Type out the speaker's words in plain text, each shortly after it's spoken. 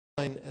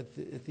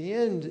at the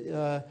end,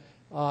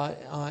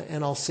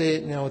 and I'll say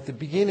it now at the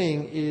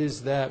beginning,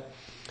 is that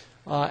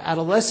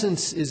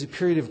adolescence is a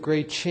period of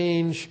great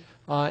change,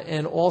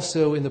 and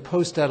also in the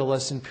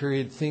post-adolescent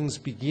period, things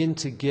begin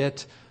to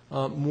get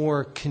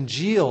more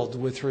congealed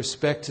with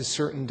respect to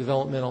certain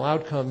developmental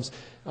outcomes.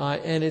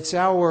 And it's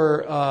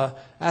our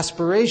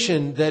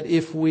aspiration that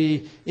if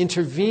we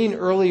intervene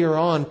earlier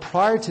on,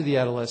 prior to the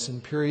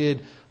adolescent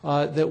period,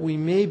 that we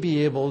may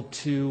be able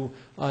to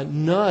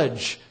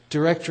nudge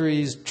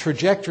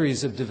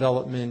trajectories of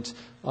development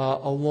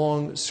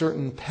along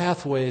certain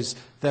pathways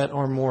that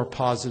are more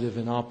positive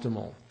and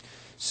optimal.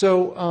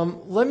 So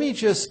let me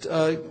just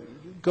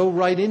go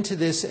right into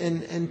this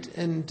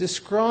and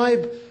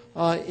describe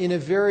in a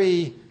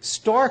very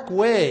stark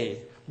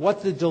way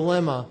what the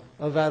dilemma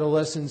of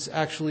adolescence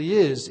actually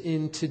is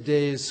in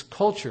today's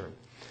culture.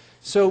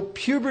 So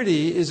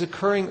puberty is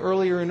occurring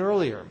earlier and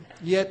earlier,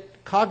 yet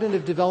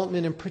cognitive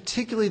development, and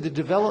particularly the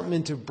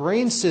development of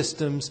brain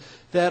systems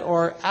that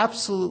are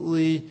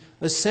absolutely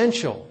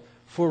essential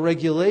for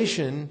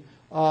regulation,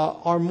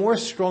 are more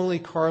strongly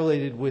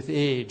correlated with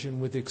age and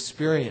with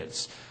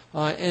experience.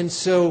 And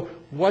so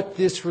what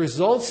this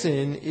results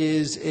in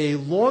is a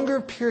longer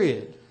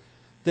period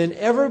than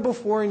ever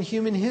before in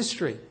human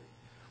history,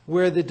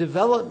 where the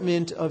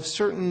development of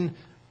certain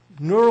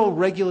neural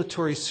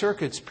regulatory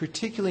circuits,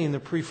 particularly in the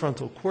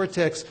prefrontal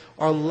cortex,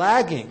 are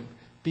lagging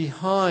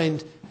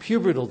behind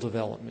pubertal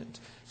development.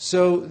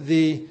 So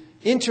the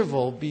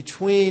interval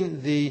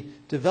between the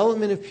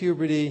development of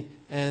puberty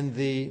and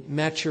the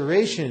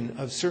maturation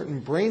of certain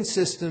brain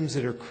systems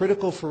that are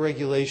critical for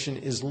regulation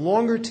is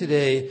longer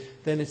today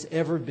than it's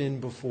ever been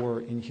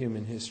before in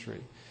human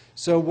history.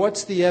 So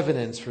what's the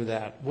evidence for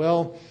that?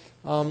 Well,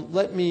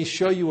 let me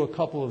show you a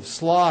couple of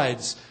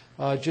slides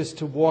just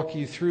to walk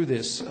you through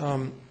this.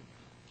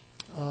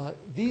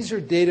 These are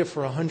data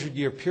for a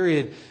 100-year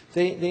period.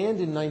 They end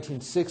in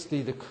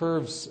 1960. The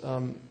curves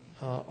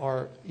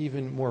are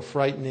even more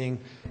frightening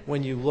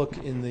when you look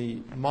in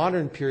the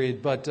modern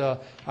period. But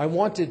I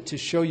wanted to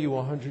show you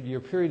a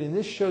 100-year period. And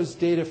this shows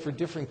data for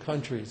different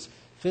countries: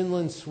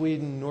 Finland,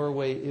 Sweden,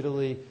 Norway,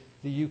 Italy,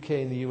 the UK,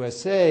 and the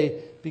USA,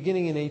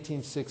 beginning in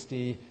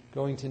 1860,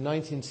 going to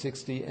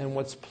 1960. And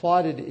what's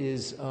plotted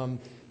is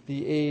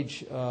the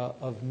age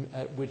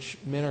at which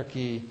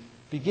menarche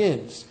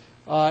begins.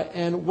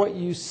 And what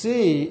you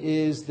see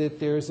is that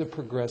there's a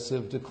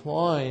progressive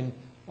decline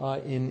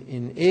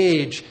in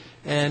age.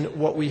 And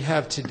what we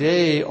have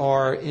today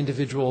are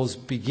individuals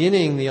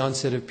beginning the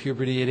onset of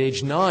puberty at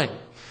age 9.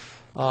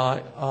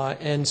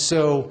 And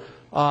so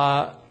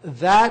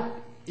that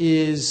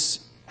is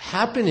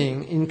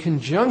happening in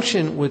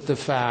conjunction with the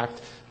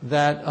fact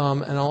that,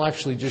 and I'll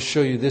actually just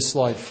show you this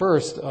slide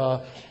first,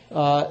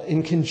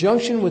 in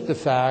conjunction with the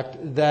fact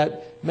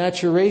that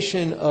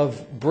maturation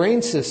of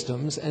brain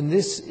systems, and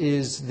this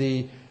is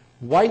the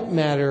white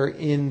matter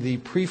in the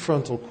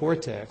prefrontal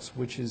cortex,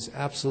 which is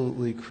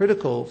absolutely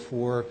critical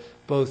for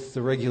both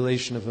the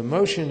regulation of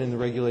emotion and the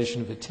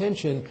regulation of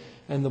attention,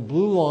 and the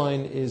blue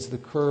line is the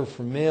curve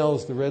for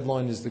males, the red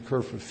line is the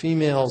curve for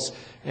females,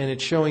 and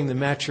it's showing the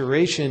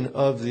maturation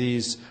of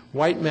these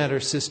white matter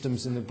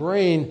systems in the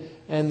brain,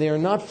 and they are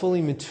not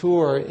fully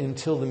mature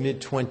until the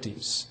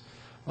mid-20s.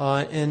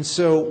 And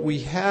so we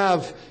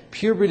have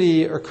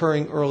puberty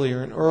occurring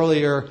earlier and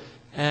earlier,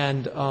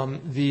 and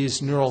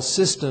these neural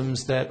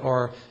systems that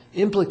are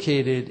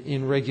implicated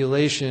in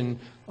regulation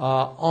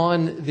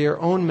on their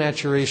own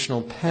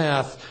maturational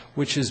path,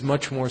 which is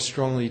much more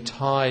strongly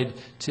tied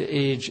to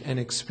age and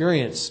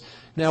experience.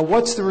 Now,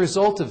 what's the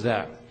result of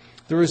that?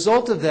 The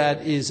result of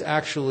that is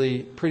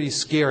actually pretty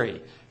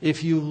scary.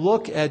 If you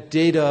look at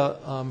data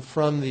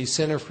from the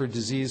Center for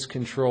Disease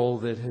Control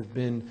that have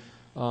been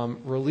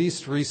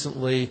released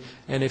recently,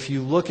 and if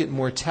you look at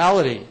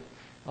mortality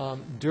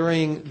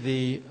during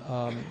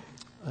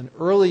an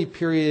early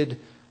period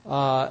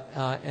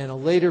and a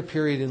later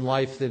period in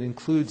life that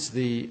includes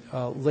the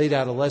late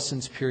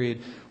adolescence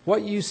period,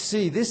 what you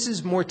see, this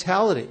is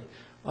mortality.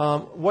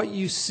 What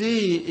you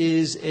see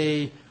is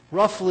a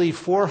roughly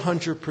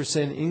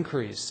 400%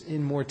 increase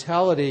in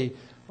mortality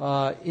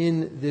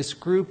in this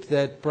group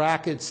that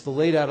brackets the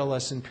late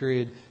adolescent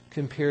period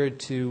compared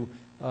to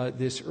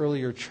this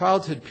earlier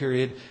childhood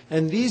period.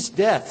 And these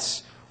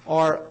deaths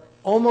are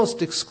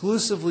almost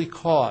exclusively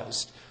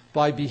caused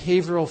by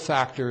behavioral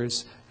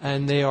factors,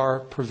 and they are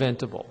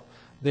preventable.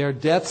 They are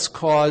deaths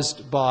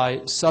caused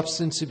by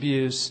substance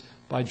abuse,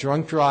 by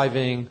drunk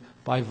driving,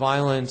 by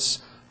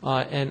violence,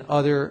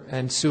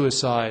 and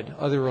suicide,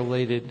 other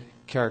related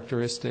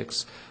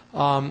characteristics.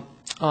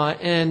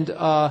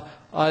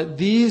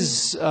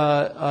 These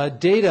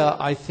data,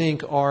 I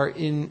think, are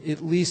in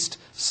at least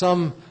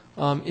some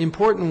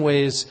important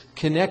ways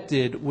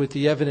connected with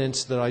the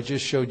evidence that I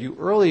just showed you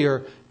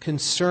earlier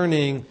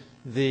concerning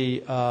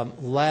the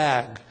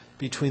lag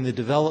between the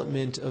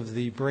development of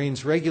the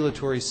brain's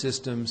regulatory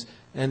systems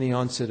and the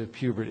onset of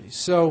puberty.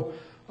 So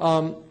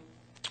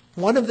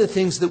one of the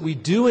things that we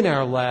do in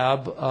our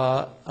lab,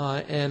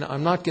 and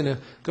I'm not going to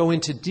go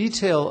into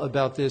detail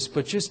about this,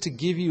 but just to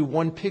give you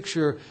one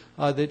picture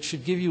that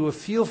should give you a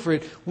feel for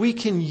it, we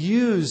can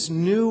use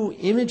new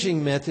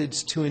imaging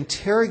methods to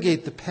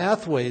interrogate the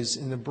pathways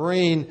in the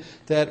brain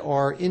that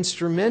are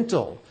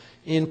instrumental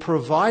in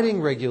providing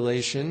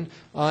regulation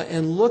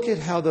and look at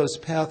how those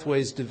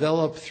pathways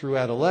develop through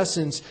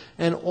adolescence,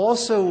 and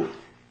also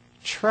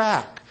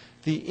track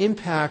the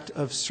impact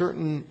of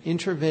certain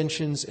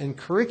interventions and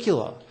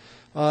curricula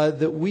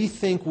that we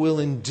think will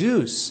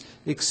induce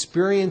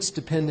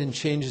experience-dependent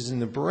changes in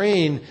the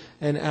brain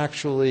and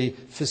actually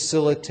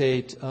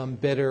facilitate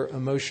better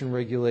emotion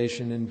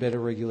regulation and better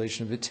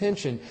regulation of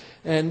attention.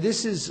 And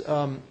this is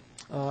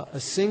a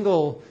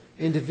single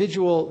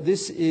individual.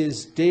 This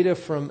is data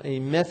from a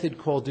method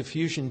called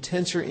diffusion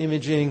tensor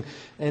imaging,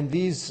 and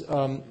this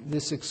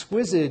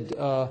exquisite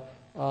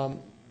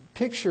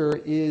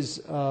picture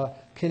is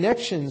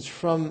connections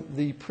from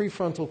the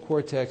prefrontal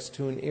cortex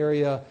to an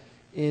area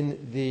in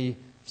the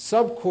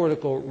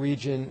subcortical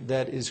region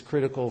that is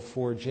critical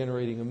for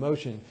generating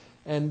emotion.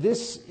 And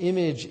this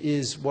image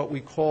is what we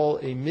call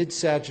a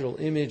mid-sagittal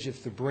image.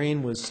 If the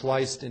brain was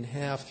sliced in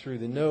half through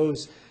the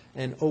nose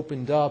and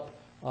opened up,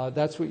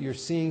 that's what you're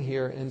seeing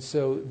here. And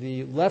so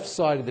the left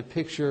side of the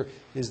picture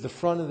is the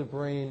front of the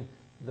brain,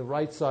 the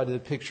right side of the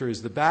picture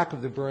is the back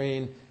of the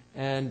brain,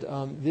 and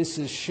this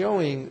is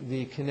showing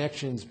the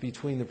connections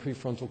between the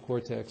prefrontal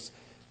cortex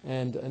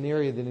and an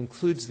area that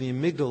includes the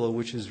amygdala,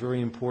 which is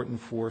very important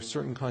for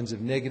certain kinds of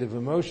negative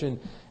emotion.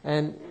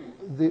 And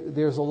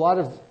there's a lot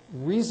of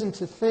reason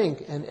to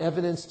think and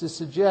evidence to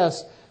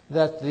suggest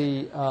that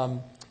the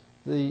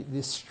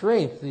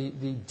strength,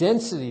 the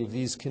density of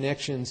these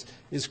connections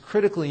is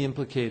critically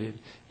implicated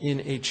in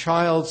a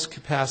child's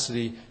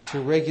capacity to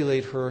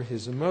regulate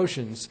his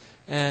emotions.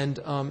 And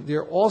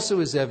there also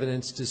is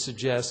evidence to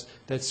suggest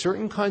that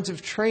certain kinds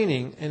of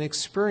training and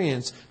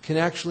experience can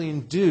actually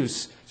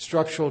induce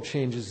structural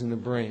changes in the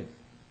brain.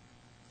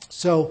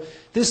 So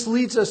this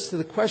leads us to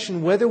the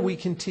question whether we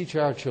can teach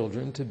our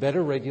children to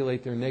better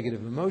regulate their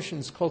negative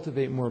emotions,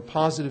 cultivate more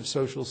positive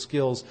social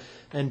skills,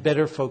 and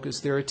better focus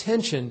their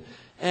attention.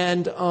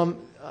 And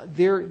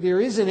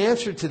there is an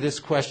answer to this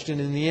question,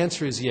 and the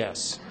answer is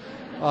yes.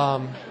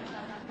 One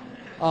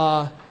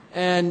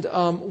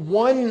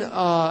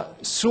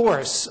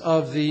source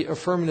of the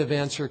affirmative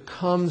answer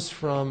comes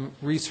from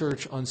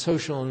research on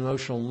social and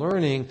emotional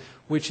learning,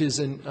 which is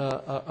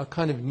a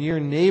kind of near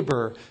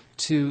neighbor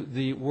to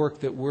the work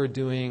that we're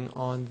doing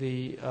on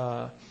the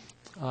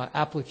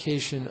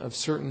application of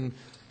certain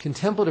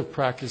contemplative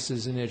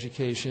practices in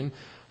education.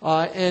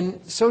 And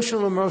social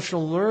and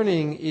emotional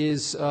learning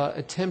is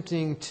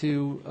attempting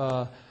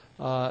to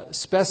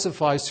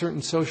specify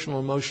certain social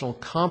and emotional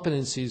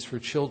competencies for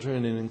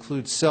children, and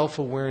includes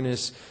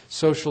self-awareness,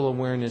 social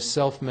awareness,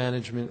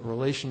 self-management,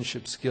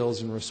 relationship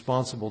skills, and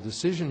responsible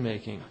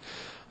decision-making.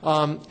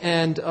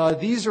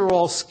 These are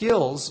all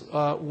skills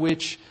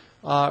which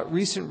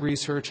recent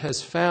research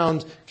has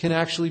found can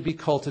actually be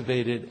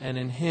cultivated and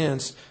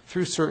enhanced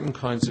through certain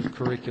kinds of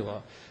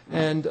curricula.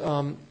 And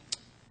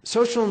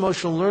social and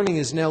emotional learning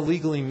is now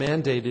legally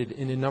mandated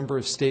in a number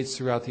of states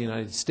throughout the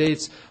United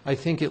States. I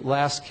think at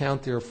last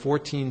count there are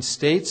 14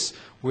 states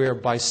where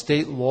by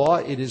state law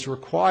it is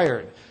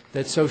required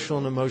that social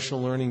and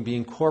emotional learning be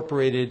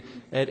incorporated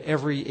at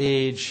every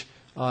age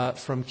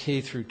from K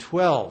through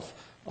 12.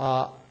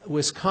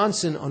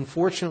 Wisconsin,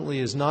 unfortunately,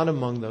 is not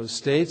among those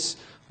states.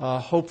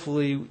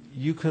 Hopefully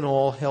you can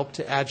all help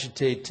to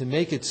agitate to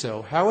make it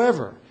so.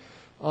 However,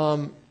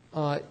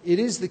 it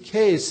is the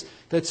case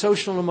that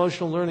social and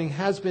emotional learning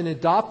has been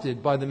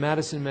adopted by the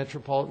Madison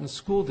Metropolitan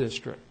School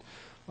District.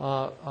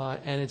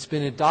 And it's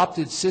been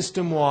adopted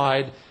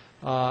system-wide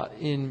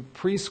in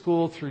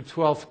preschool through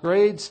 12th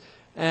grades.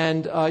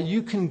 And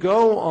you can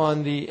go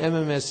on the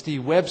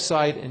MMSD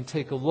website and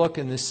take a look,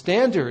 and the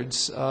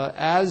standards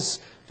as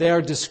they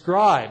are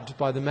described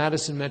by the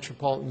Madison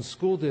Metropolitan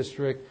School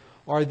District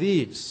are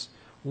these.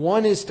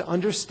 One is to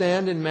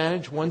understand and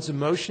manage one's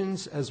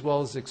emotions as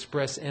well as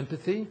express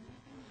empathy.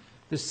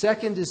 The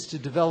second is to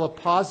develop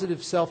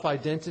positive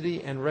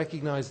self-identity and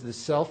recognize the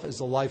self as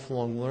a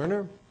lifelong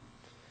learner.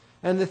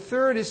 And the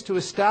third is to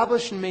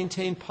establish and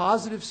maintain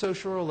positive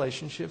social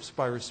relationships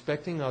by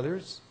respecting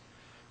others,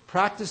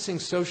 practicing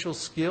social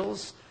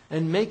skills,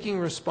 and making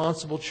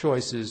responsible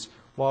choices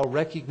while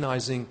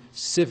recognizing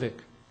civic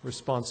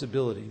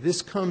responsibility.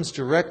 This comes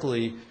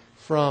directly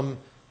from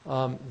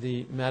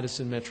the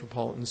Madison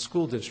Metropolitan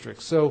School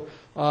District. So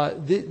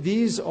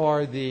these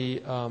are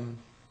the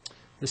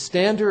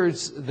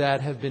standards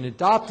that have been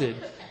adopted.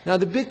 Now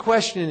the big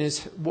question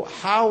is,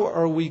 how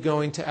are we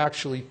going to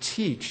actually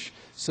teach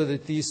so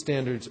that these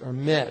standards are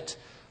met?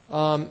 There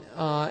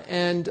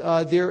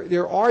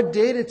are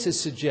data to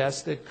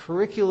suggest that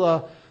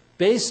curricula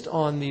based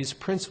on these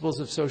principles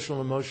of social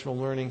and emotional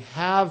learning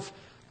have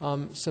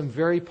some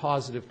very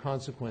positive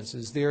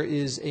consequences. There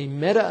is a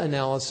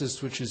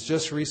meta-analysis which has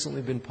just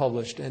recently been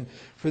published. And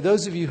for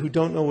those of you who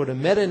don't know what a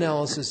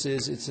meta-analysis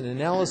is, it's an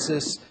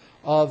analysis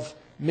of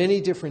many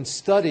different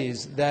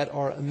studies that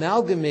are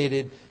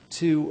amalgamated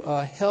to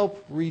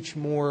help reach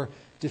more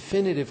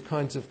definitive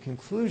kinds of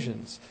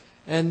conclusions.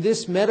 And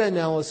this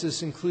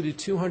meta-analysis included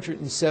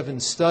 207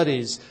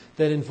 studies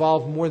that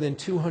involved more than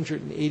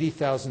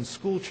 280,000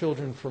 school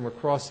children from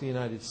across the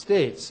United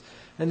States.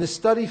 And the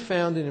study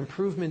found an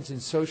improvement in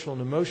social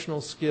and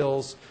emotional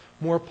skills,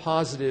 more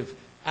positive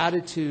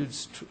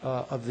attitudes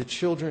of the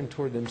children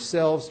toward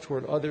themselves,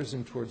 toward others,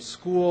 and toward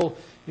school,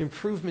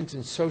 improvement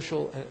in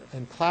social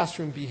and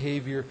classroom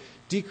behavior,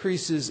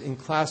 decreases in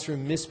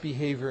classroom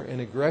misbehavior and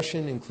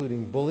aggression,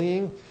 including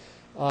bullying,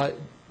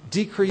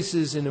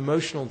 decreases in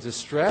emotional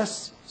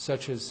distress,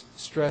 such as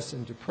stress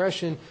and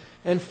depression,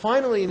 and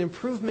finally, an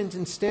improvement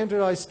in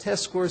standardized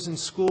test scores and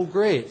school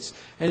grades.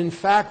 And in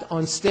fact,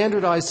 on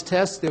standardized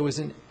tests, there was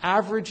an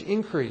average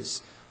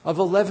increase of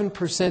 11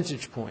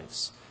 percentage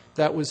points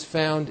that was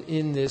found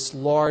in this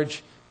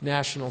large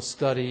national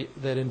study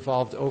that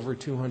involved over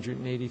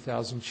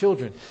 280,000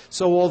 children.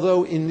 So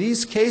although in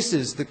these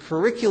cases the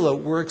curricula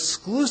were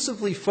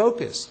exclusively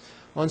focused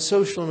on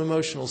social and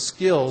emotional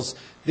skills,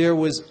 there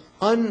was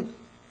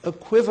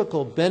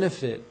unequivocal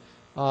benefit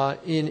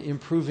in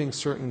improving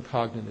certain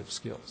cognitive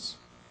skills.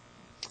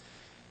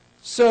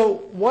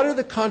 So what are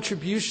the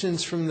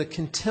contributions from the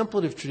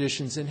contemplative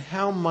traditions, and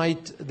how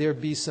might there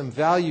be some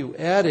value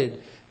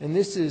added? And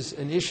this is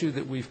an issue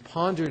that we've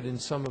pondered in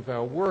some of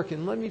our work,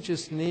 and let me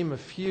just name a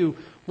few.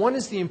 One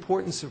is the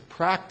importance of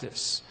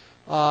practice.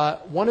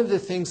 One of the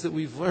things that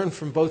we've learned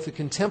from both the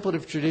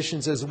contemplative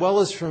traditions as well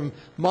as from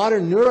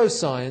modern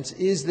neuroscience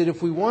is that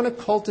if we want to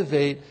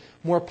cultivate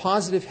more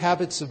positive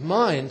habits of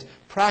mind,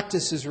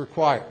 practice is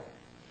required.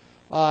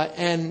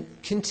 And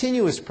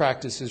continuous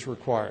practice is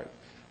required.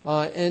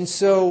 And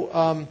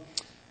so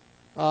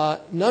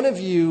none of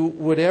you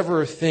would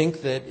ever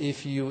think that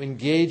if you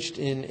engaged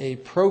in a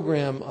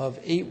program of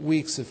 8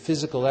 weeks of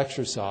physical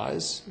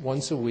exercise,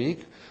 once a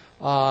week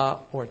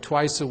or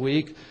twice a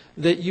week,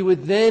 that you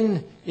would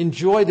then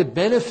enjoy the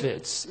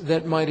benefits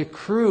that might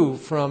accrue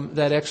from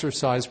that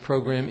exercise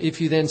program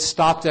if you then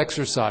stopped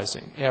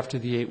exercising after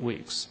the 8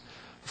 weeks.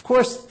 Of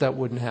course that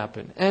wouldn't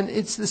happen. And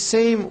it's the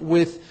same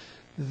with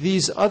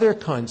these other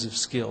kinds of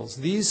skills.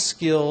 These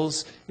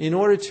skills, in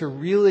order to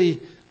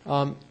really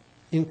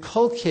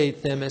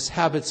inculcate them as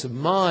habits of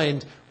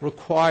mind,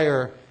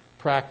 require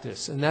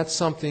practice. And that's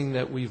something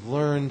that we've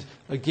learned,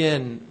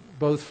 again,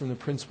 both from the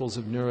principles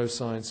of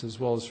neuroscience as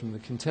well as from the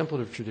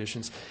contemplative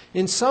traditions.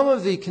 In some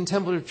of the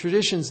contemplative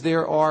traditions,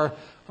 there are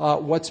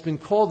what's been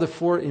called the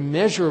four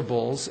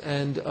immeasurables,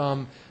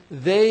 and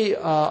they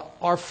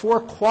are four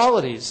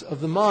qualities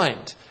of the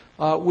mind,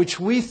 which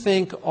we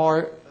think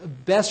are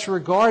best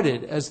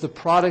regarded as the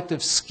product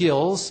of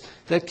skills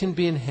that can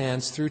be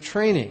enhanced through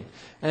training.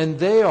 And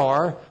they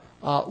are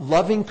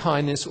loving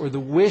kindness, or the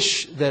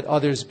wish that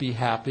others be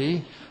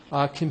happy,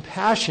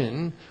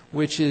 compassion,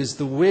 which is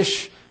the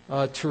wish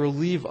to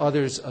relieve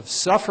others of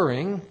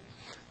suffering.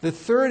 The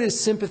third is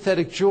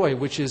sympathetic joy,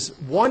 which is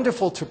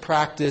wonderful to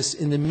practice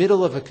in the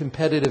middle of a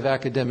competitive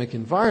academic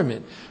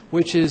environment,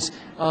 which is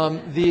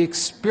the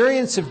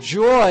experience of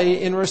joy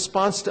in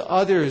response to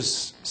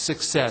others'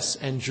 success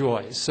and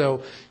joy.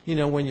 So, you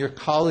know, when your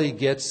colleague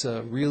gets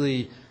a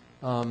really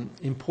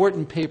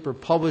important paper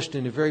published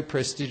in a very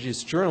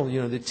prestigious journal, you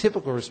know, the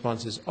typical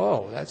response is,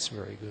 oh, that's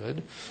very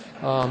good.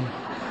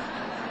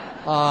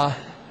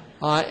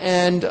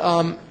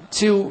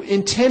 To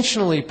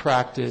intentionally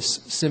practice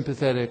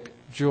sympathetic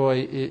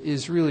joy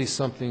is really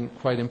something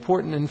quite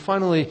important. And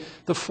finally,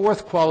 the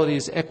fourth quality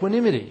is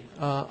equanimity,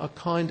 a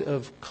kind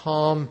of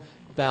calm,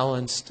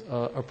 balanced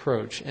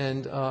approach.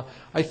 And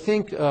I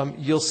think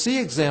you'll see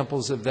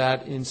examples of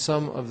that in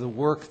some of the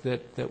work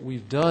that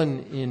we've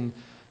done in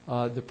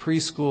the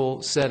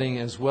preschool setting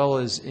as well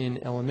as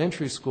in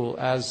elementary school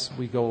as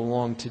we go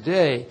along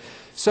today.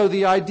 So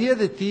the idea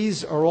that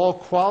these are all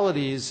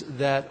qualities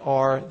that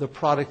are the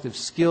product of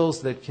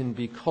skills that can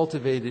be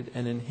cultivated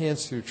and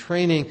enhanced through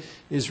training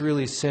is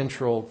really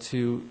central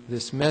to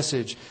this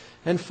message.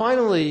 And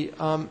finally,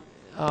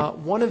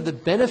 one of the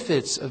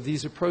benefits of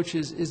these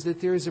approaches is that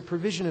there is a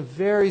provision of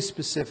very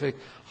specific,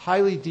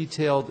 highly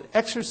detailed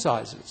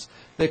exercises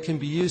that can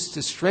be used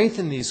to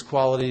strengthen these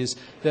qualities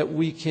that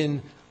we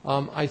can,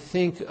 I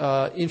think,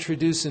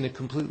 introduce in a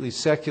completely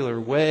secular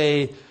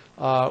way,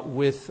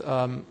 with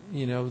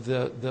you know,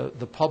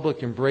 the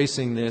public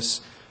embracing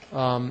this,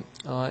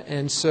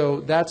 and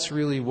so that's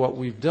really what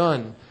we've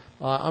done.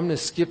 I'm going to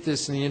skip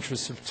this in the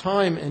interest of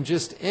time and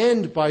just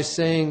end by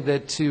saying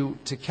that to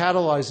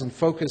catalyze and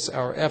focus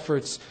our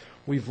efforts,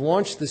 we've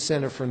launched the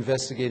Center for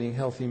Investigating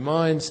Healthy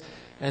Minds,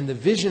 and the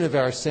vision of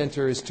our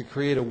center is to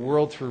create a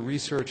world through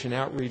research and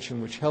outreach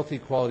in which healthy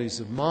qualities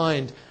of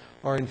mind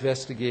are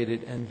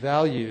investigated and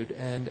valued.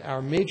 And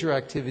our major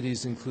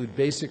activities include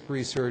basic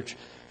research,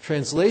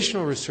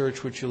 translational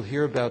research, which you'll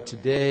hear about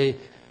today,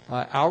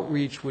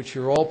 outreach, which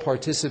you're all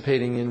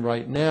participating in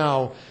right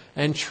now,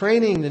 and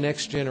training the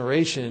next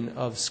generation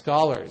of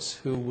scholars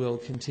who will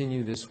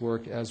continue this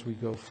work as we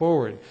go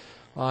forward.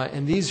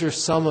 And these are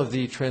some of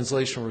the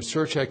translational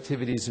research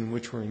activities in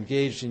which we're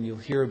engaged, and you'll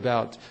hear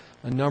about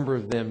a number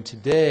of them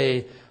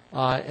today.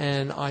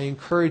 And I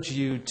encourage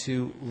you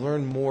to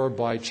learn more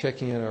by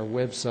checking out our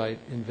website,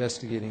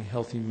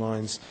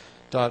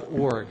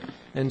 investigatinghealthyminds.org.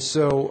 And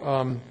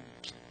so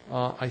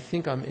I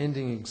think I'm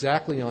ending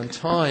exactly on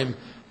time,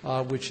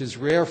 which is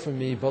rare for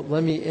me, but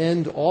let me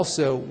end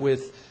also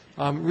with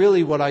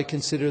really what I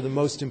consider the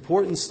most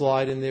important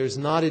slide, and there's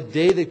not a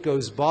day that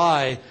goes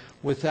by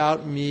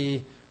without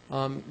me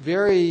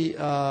very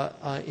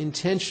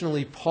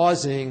intentionally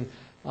pausing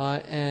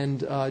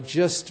and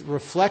just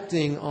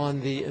reflecting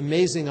on the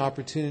amazing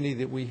opportunity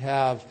that we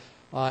have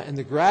and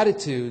the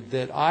gratitude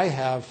that I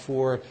have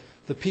for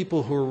the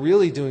people who are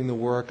really doing the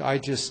work. I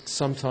just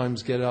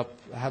sometimes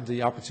have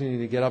the opportunity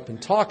to get up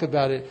and talk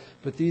about it,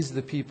 but these are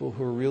the people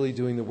who are really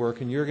doing the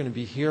work, and you're going to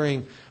be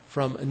hearing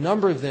from a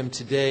number of them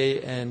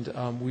today, and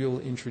we will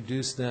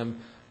introduce them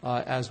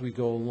as we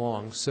go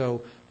along.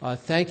 So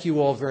thank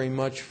you all very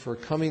much for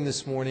coming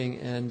this morning,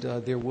 and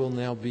there will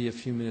now be a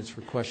few minutes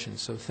for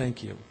questions, so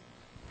thank you.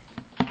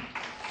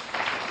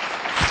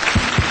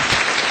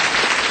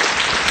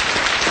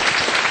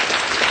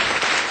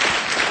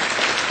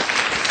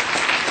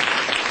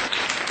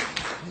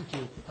 Thank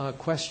you.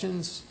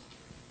 Questions?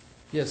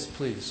 Yes,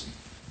 please.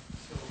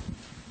 So,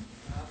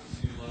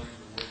 obviously, a lot of your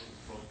work is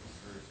focused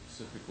very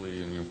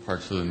specifically in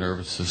parts of the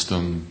nervous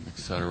system, et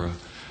cetera.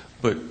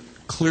 But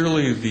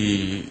clearly,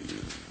 the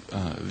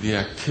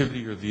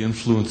activity or the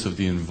influence of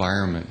the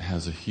environment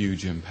has a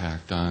huge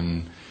impact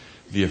on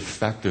the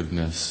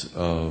effectiveness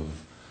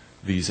of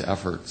these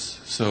efforts.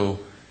 So,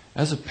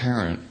 as a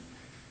parent,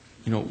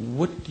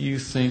 what do you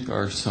think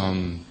are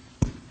some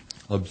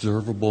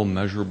observable,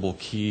 measurable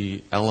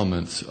key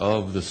elements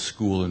of the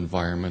school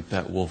environment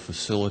that will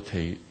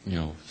facilitate,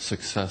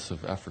 success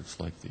of efforts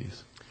like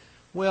these?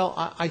 Well,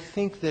 I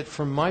think that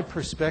from my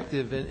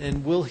perspective,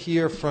 and we'll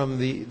hear from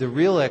the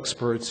real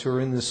experts who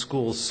are in the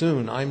school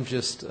soon, I'm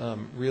just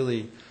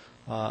really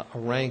a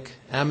rank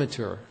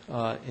amateur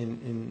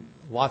in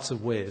lots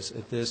of ways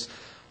at this.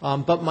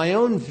 But my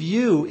own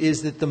view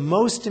is that the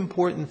most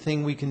important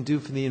thing we can do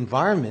for the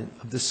environment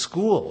of the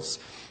schools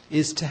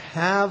is to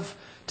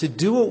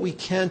do what we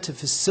can to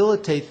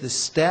facilitate the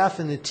staff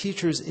and the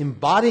teachers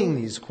embodying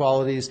these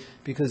qualities,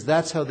 because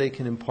that's how they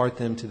can impart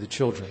them to the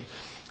children.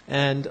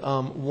 And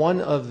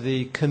one of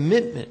the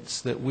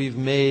commitments that we've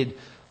made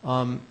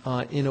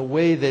in a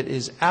way that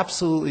is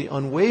absolutely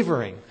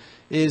unwavering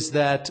is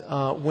that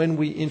when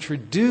we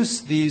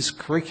introduce these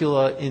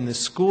curricula in the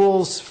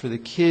schools for the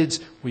kids,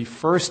 we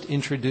first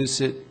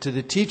introduce it to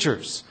the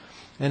teachers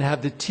and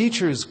have the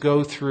teachers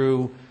go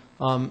through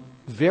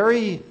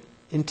very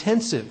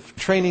intensive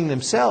training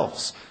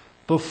themselves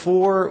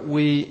before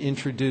we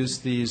introduce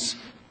these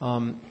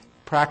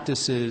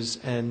practices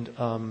and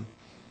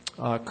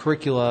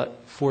curricula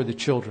for the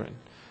children.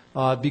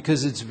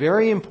 Because it's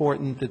very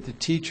important that the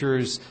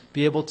teachers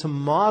be able to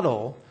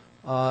model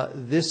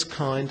this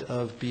kind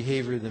of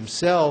behavior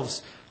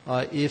themselves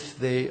if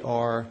they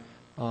are,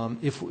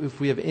 if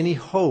we have any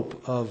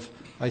hope of,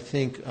 I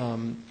think,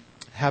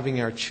 having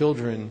our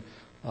children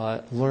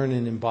learn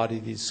and embody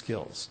these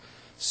skills.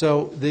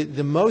 So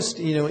the most,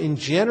 in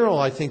general,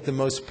 I think the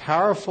most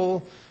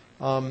powerful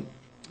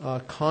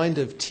kind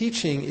of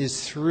teaching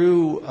is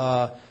through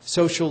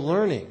social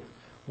learning,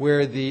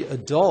 where the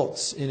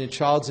adults in a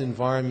child's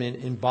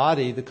environment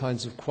embody the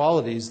kinds of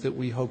qualities that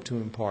we hope to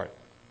impart.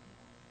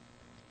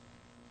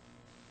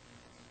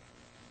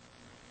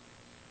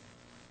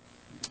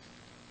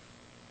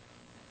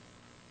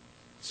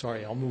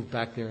 Sorry, I'll move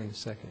back there in a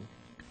second.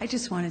 I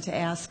just wanted to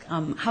ask,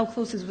 how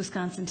close is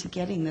Wisconsin to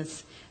getting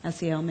this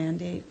SEL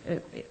mandate,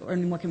 or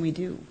what can we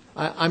do?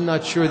 I'm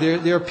not sure.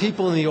 There are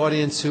people in the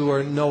audience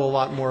who know a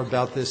lot more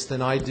about this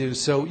than I do,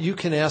 so you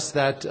can ask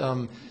that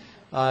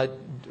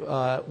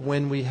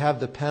when we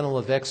have the panel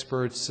of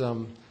experts,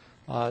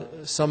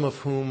 some of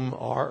whom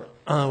are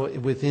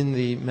within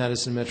the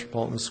Madison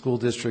Metropolitan School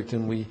District,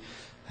 and we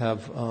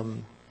have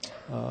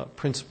a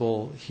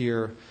principal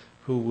here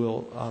who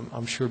will,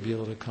 I'm sure, be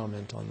able to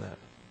comment on that.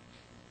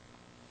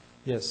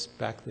 Yes,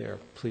 back there,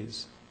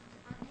 please.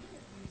 Are any of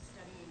you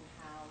studying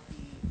how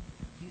the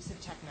use of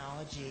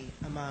technology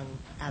among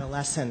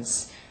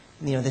adolescents,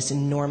 this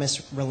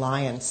enormous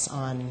reliance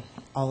on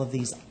all of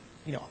these,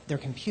 their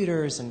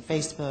computers and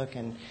Facebook,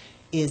 and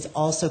is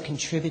also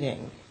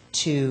contributing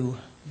to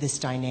this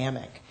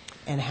dynamic,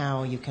 and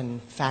how you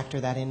can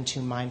factor that into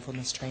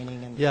mindfulness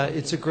training? And yeah,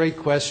 it's a great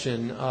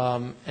question,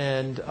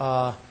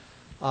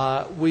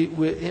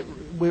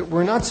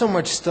 we're not so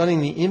much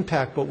studying the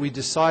impact, but we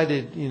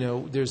decided,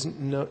 there's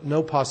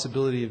no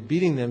possibility of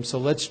beating them, so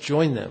let's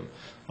join them.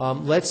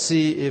 Let's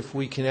see if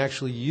we can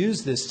actually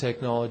use this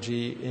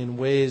technology in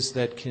ways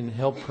that can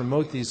help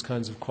promote these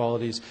kinds of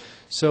qualities.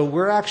 So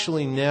we're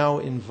actually now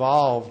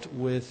involved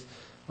with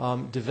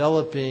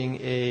developing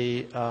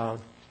a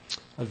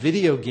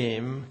video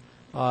game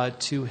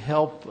to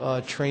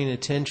help train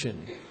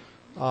attention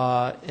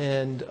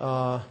and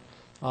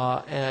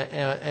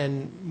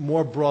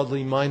more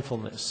broadly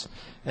mindfulness.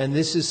 And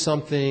this is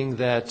something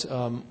that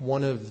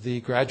one of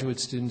the graduate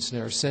students in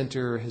our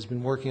center has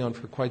been working on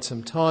for quite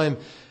some time.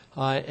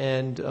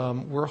 And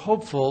we're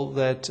hopeful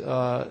that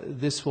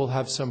this will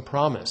have some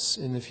promise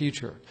in the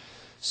future.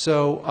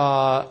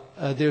 So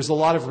there's a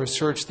lot of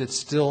research that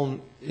still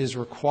is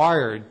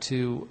required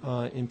to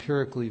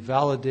empirically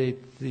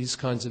validate these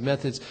kinds of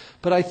methods.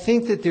 But I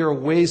think that there are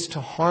ways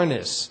to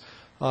harness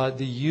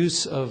the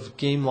use of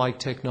game-like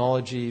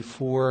technology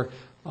for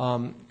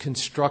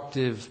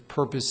constructive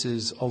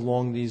purposes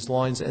along these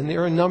lines. And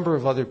there are a number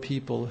of other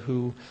people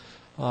who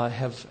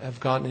have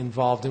gotten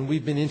involved. And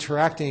we've been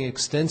interacting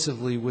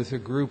extensively with a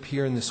group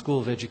here in the School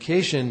of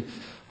Education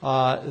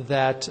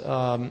that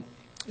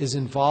is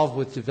involved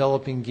with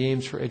developing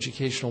games for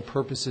educational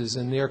purposes,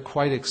 and they're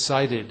quite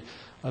excited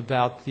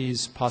about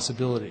these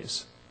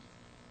possibilities.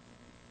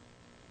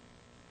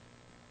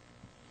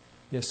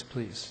 Yes,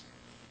 please.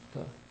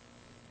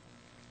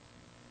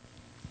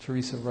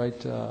 Teresa,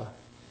 right? You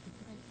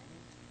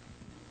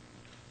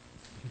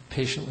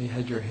patiently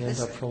had your hand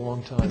up for a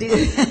long time. Do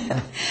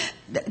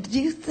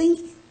you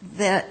think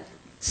that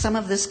some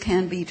of this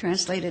can be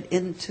translated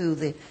into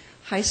the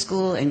high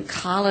school and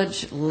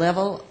college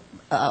level,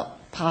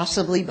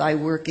 possibly by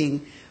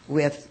working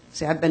with,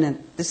 say, I've been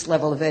at this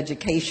level of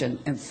education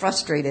and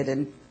frustrated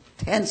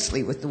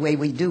intensely with the way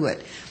we do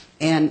it,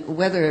 and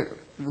whether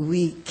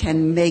we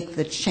can make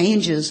the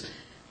changes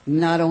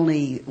not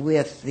only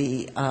with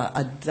the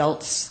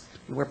adults,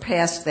 we're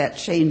past that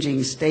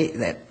changing state,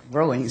 that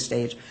growing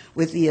stage,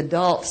 with the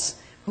adults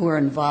who are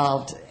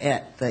involved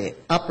at the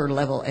upper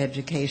level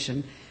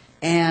education,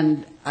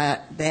 and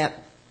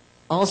that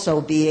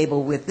also be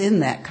able within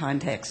that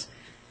context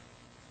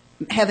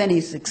have any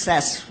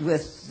success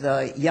with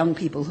the young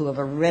people who have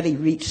already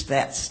reached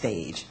that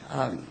stage.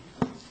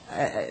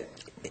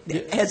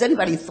 Has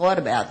anybody thought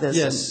about this?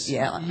 Yes.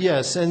 And,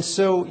 Yes. And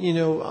so,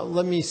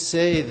 let me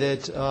say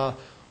that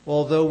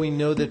although we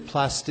know that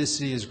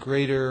plasticity is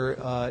greater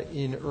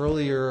in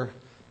earlier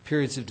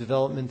periods of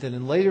development than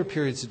in later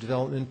periods of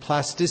development,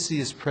 plasticity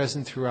is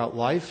present throughout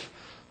life.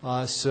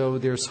 So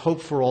there's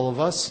hope for all of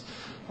us.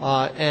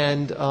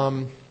 And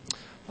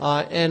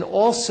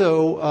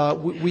also,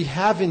 we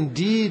have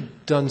indeed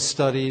done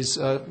studies.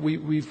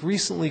 We've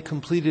recently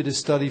completed a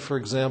study, for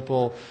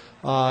example,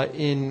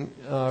 in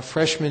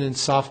freshmen and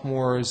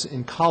sophomores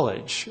in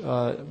college,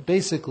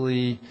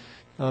 basically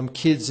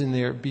kids in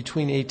there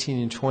between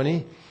 18 and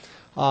 20,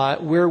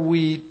 where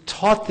we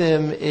taught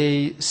them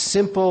a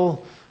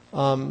simple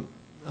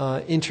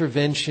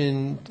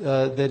intervention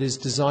that is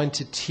designed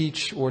to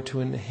teach or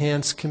to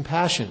enhance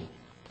compassion.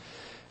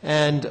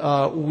 And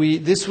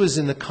this was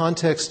in the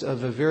context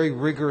of a very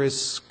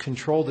rigorous,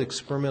 controlled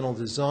experimental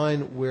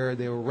design where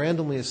they were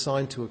randomly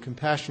assigned to a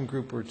compassion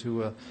group or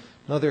to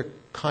another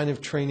kind of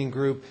training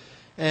group.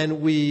 And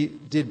we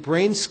did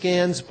brain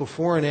scans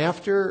before and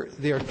after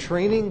their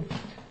training,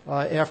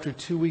 after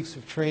 2 weeks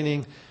of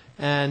training.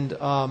 And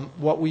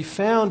what we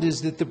found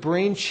is that the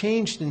brain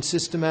changed in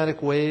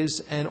systematic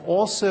ways, and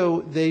also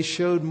they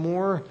showed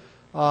more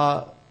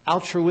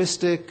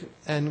altruistic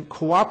and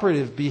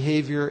cooperative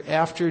behavior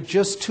after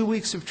just 2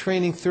 weeks of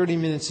training, 30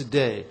 minutes a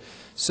day.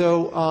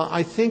 So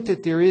I think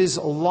that there is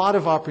a lot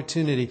of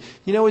opportunity.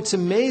 It's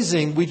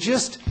amazing. We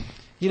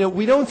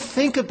don't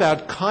think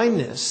about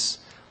kindness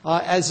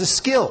as a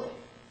skill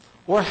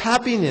or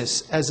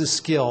happiness as a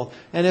skill.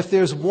 And if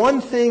there's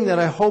one thing that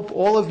I hope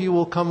all of you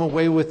will come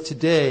away with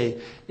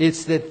today,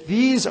 it's that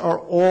these are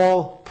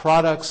all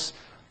products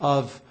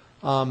of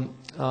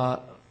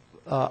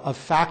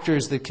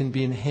factors that can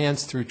be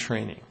enhanced through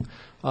training.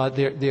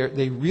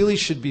 They really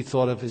should be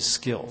thought of as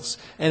skills.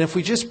 And if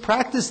we just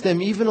practice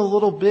them even a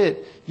little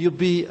bit, you'll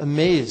be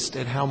amazed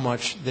at how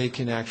much they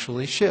can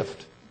actually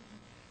shift.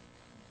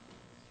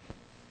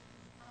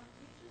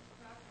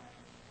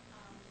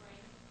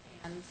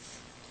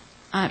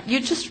 You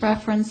just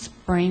referenced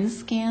brain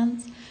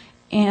scans,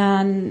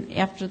 and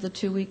after the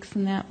 2 weeks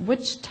in that,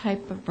 which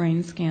type of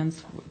brain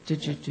scans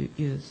did you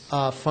use?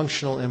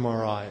 Functional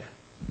MRI.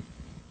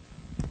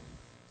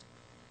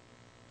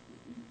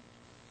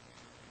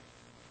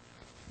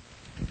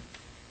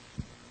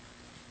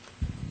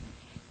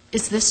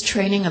 Is this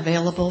training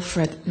available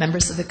for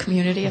members of the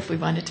community if we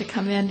wanted to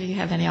come in? Do you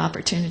have any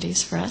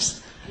opportunities for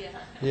us?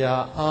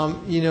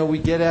 Yeah, we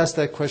get asked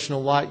that question a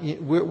lot.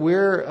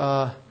 We're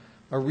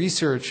a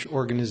research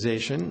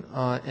organization,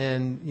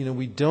 and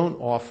we don't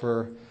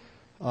offer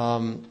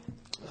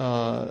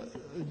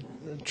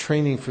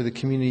training for the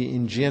community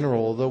in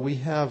general, although we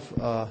have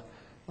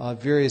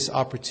various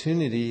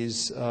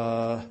opportunities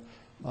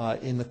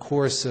in the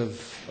course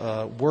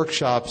of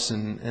workshops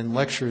and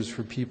lectures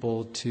for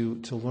people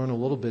to learn a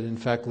little bit. In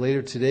fact,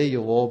 later today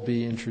you'll all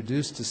be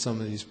introduced to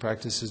some of these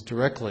practices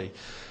directly.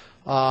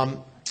 There are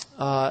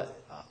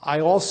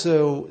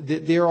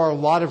a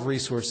lot of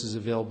resources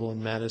available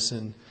in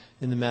Madison,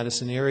 in the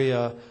Madison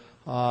area,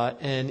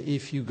 and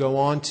if you go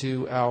on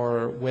to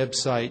our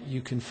website, you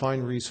can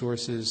find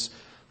resources.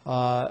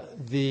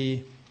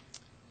 The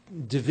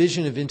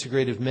Division of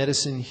Integrative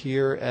Medicine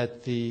here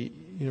at the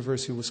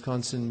University of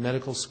Wisconsin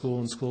Medical School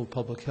and School of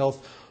Public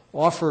Health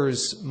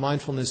offers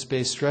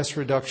mindfulness-based stress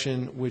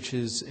reduction, which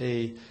is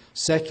a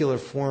secular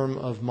form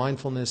of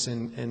mindfulness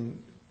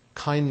and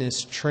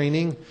kindness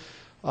training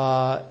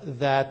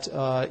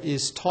that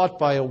is taught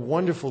by a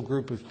wonderful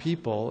group of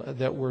people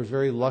that we're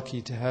very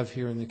lucky to have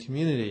here in the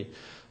community.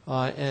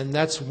 And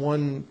that's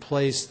one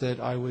place that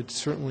I would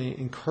certainly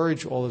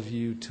encourage all of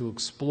you to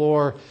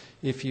explore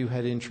if you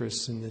had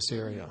interests in this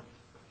area.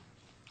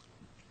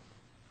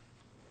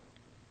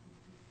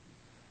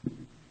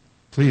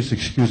 Please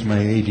excuse my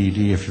ADD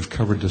if you've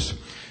covered this.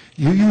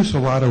 You use a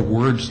lot of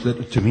words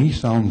that to me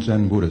sound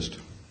Zen Buddhist.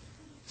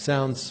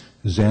 Sounds?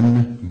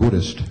 Zen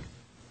Buddhist.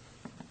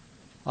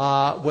 It's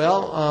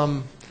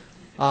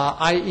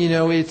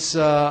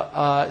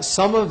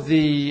some of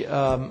the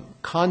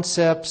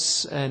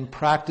concepts and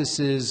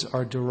practices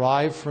are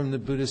derived from the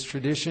Buddhist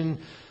tradition.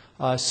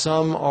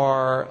 Some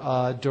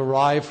are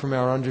derived from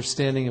our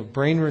understanding of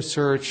brain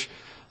research.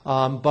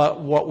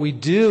 But what we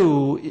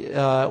do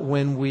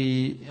when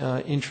we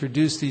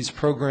introduce these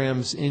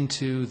programs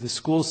into the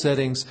school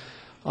settings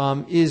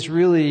is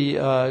really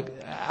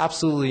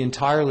absolutely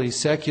entirely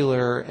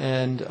secular,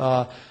 and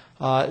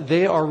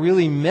they are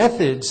really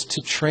methods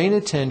to train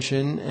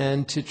attention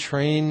and to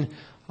train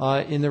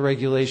in the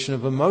regulation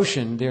of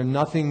emotion. They're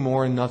nothing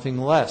more and nothing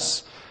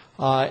less.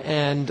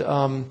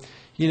 We'll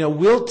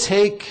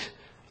take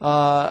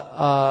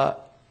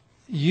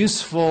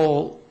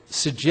useful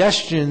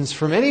suggestions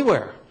from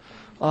anywhere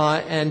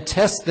and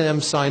test them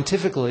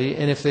scientifically,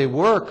 and if they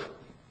work,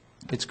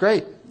 it's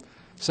great.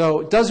 So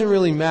it doesn't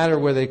really matter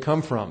where they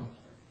come from.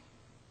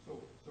 So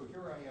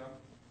here I am.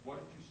 What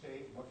did you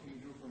say? What can you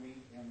do for me?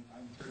 And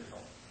I'm here to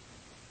help.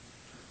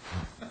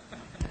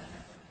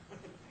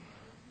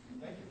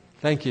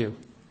 Thank you. Thank you.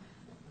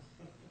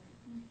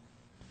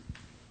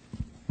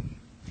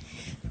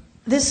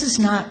 This is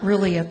not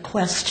really a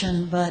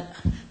question, but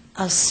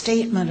a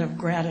statement of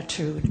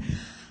gratitude.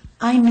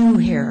 I knew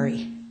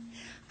Harry.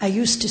 I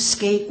used to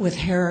skate with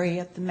Harry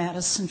at the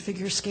Madison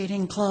Figure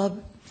Skating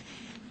Club,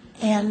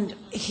 and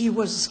he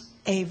was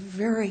a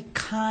very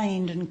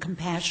kind and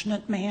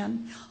compassionate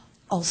man,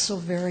 also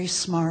very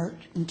smart,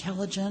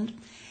 intelligent,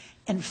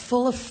 and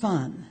full of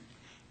fun.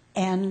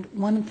 And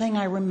one thing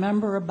I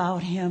remember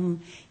about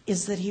him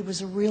is that he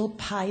was a real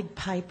Pied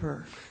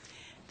Piper.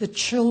 The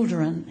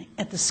children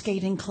at the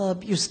skating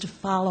club used to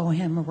follow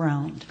him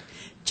around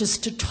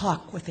just to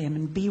talk with him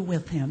and be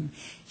with him.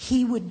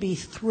 He would be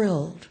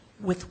thrilled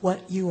with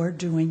what you are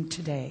doing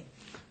today.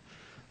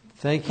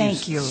 Thank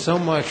you so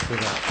much for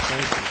that.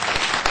 Thank you.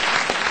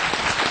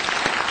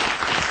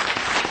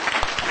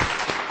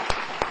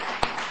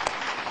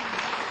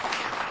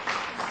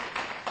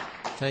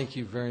 Thank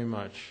you very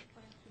much.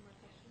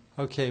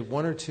 Okay,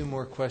 one or two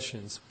more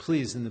questions.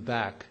 Please, in the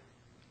back.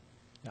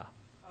 Yeah.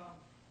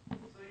 So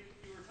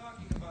you were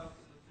talking about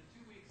the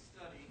 2-week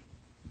study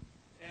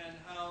and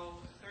how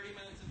 30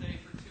 minutes a day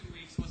for 2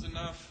 weeks was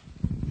enough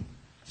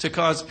to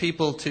cause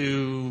people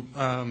to,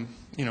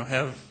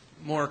 have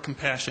more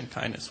compassion,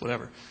 kindness,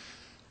 whatever.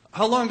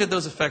 How long did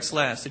those effects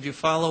last? Did you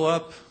follow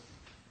up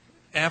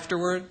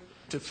afterward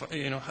to,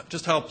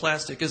 just how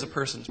plastic is a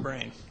person's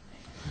brain?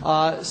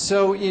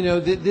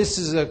 This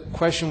is a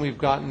question we've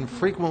gotten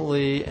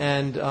frequently,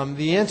 and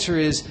the answer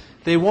is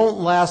they won't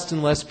last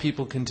unless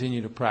people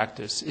continue to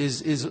practice.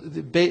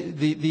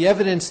 The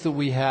evidence that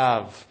we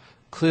have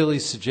clearly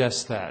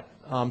suggests that,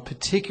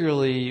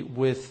 particularly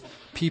with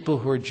people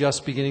who are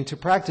just beginning to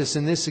practice.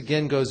 And this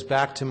again goes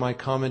back to my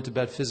comment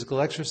about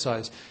physical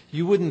exercise.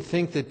 You wouldn't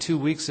think that 2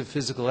 weeks of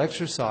physical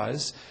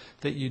exercise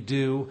that you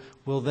do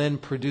will then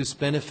produce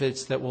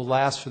benefits that will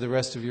last for the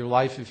rest of your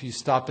life if you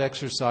stop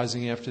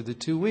exercising after the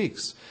 2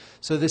 weeks.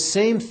 So the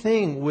same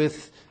thing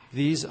with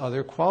these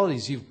other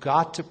qualities. You've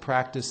got to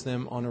practice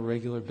them on a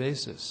regular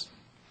basis.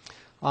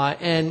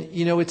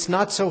 It's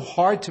not so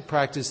hard to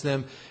practice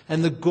them.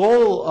 And the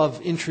goal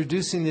of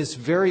introducing this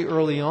very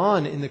early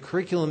on in the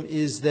curriculum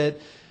is that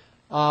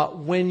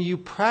when you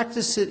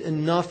practice it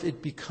enough,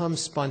 it becomes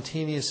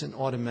spontaneous and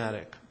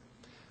automatic.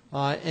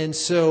 And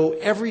so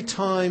every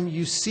time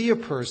you see a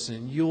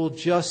person, you'll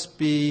just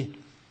be,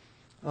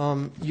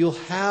 you'll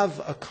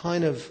have a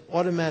kind of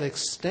automatic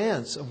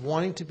stance of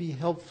wanting to be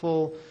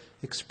helpful,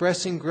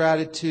 expressing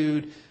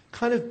gratitude,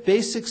 kind of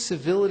basic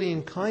civility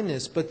and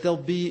kindness, but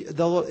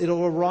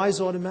it'll arise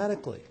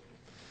automatically.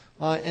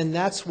 And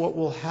that's what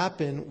will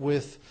happen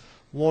with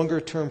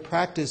longer-term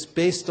practice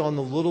based on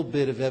the little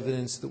bit of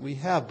evidence that we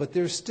have. But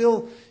there's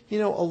still,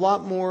 a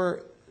lot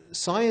more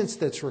science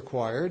that's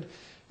required.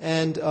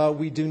 And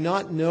we do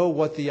not know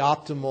what the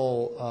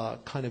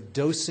optimal kind of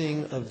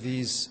dosing of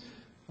these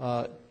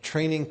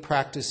training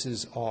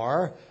practices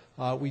are.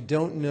 We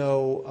don't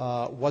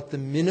know what the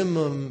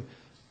minimum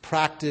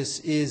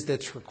practice is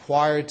that's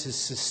required to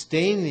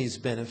sustain these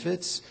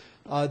benefits.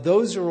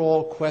 Those are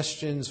all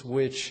questions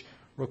which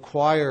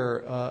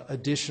require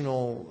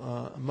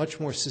additional, much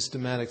more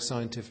systematic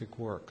scientific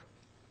work.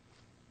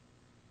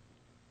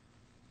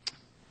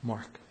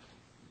 Mark,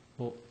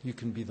 well, you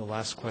can be the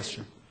last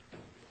question.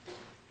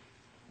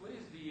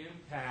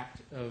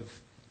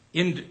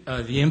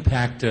 The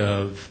impact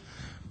of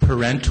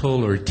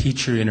parental or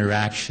teacher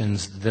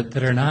interactions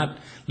that are not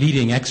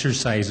leading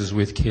exercises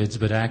with kids,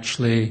 but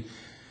actually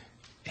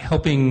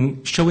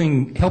helping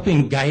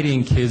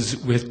guiding kids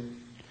with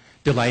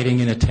delighting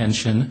in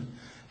attention,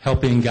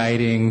 helping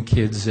guiding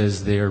kids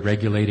as they're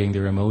regulating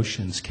their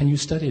emotions. Can you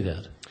study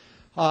that?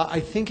 I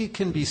think it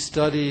can be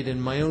studied,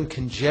 and my own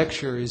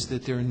conjecture is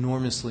that they're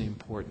enormously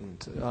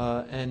important.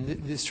 And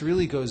this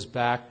really goes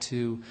back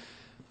to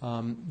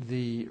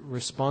the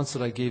response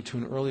that I gave to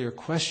an earlier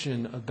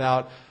question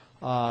about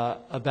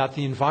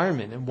the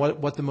environment and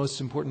what the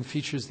most important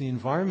features of the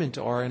environment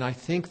are. And I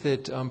think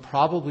that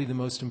probably the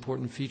most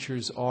important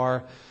features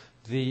are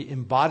the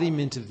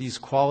embodiment of these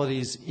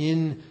qualities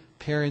in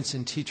parents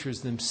and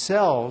teachers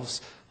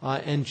themselves,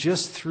 and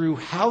just through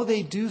how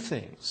they do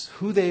things,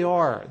 who they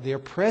are, their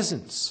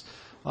presence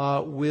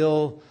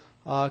will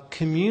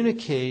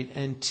communicate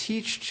and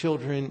teach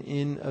children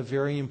in a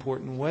very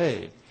important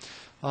way.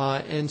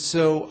 And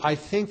so I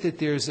think that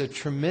there's a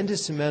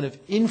tremendous amount of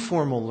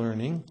informal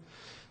learning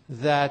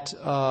that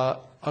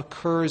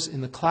occurs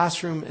in the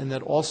classroom and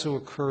that also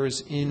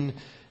occurs in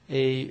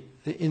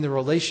the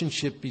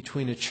relationship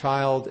between a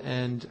child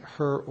and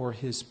her or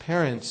his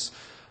parents.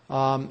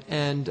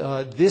 And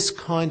this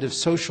kind of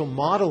social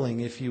modeling,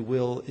 if you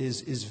will,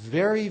 is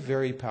very,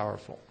 very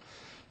powerful.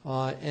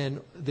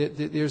 And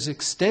there's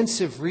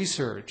extensive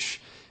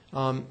research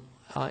at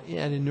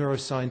a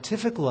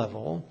neuroscientific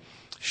level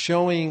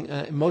showing,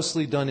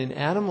 mostly done in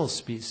animal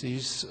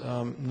species,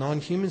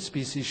 non-human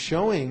species,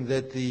 showing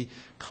that the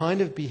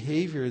kind of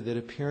behavior that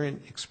a parent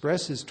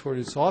expresses toward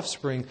its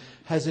offspring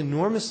has an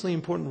enormously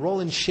important role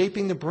in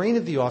shaping the brain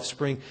of the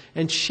offspring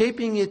and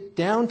shaping it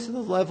down to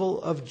the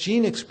level of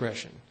gene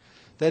expression.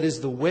 That is,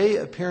 the way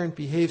a parent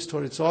behaves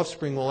toward its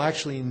offspring will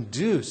actually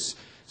induce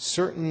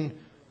certain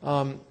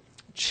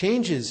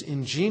changes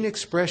in gene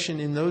expression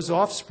in those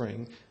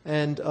offspring,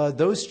 and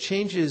those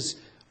changes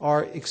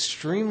are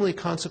extremely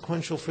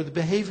consequential for the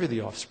behavior of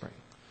the offspring.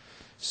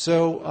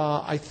 So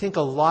I think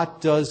a lot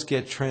does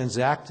get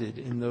transacted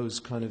in those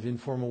kind of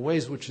informal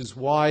ways, which is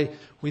why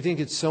we think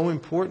it's so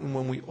important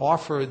when we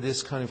offer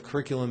this kind of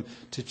curriculum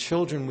to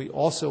children, we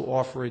also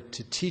offer it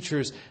to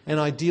teachers and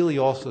ideally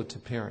also to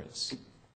parents.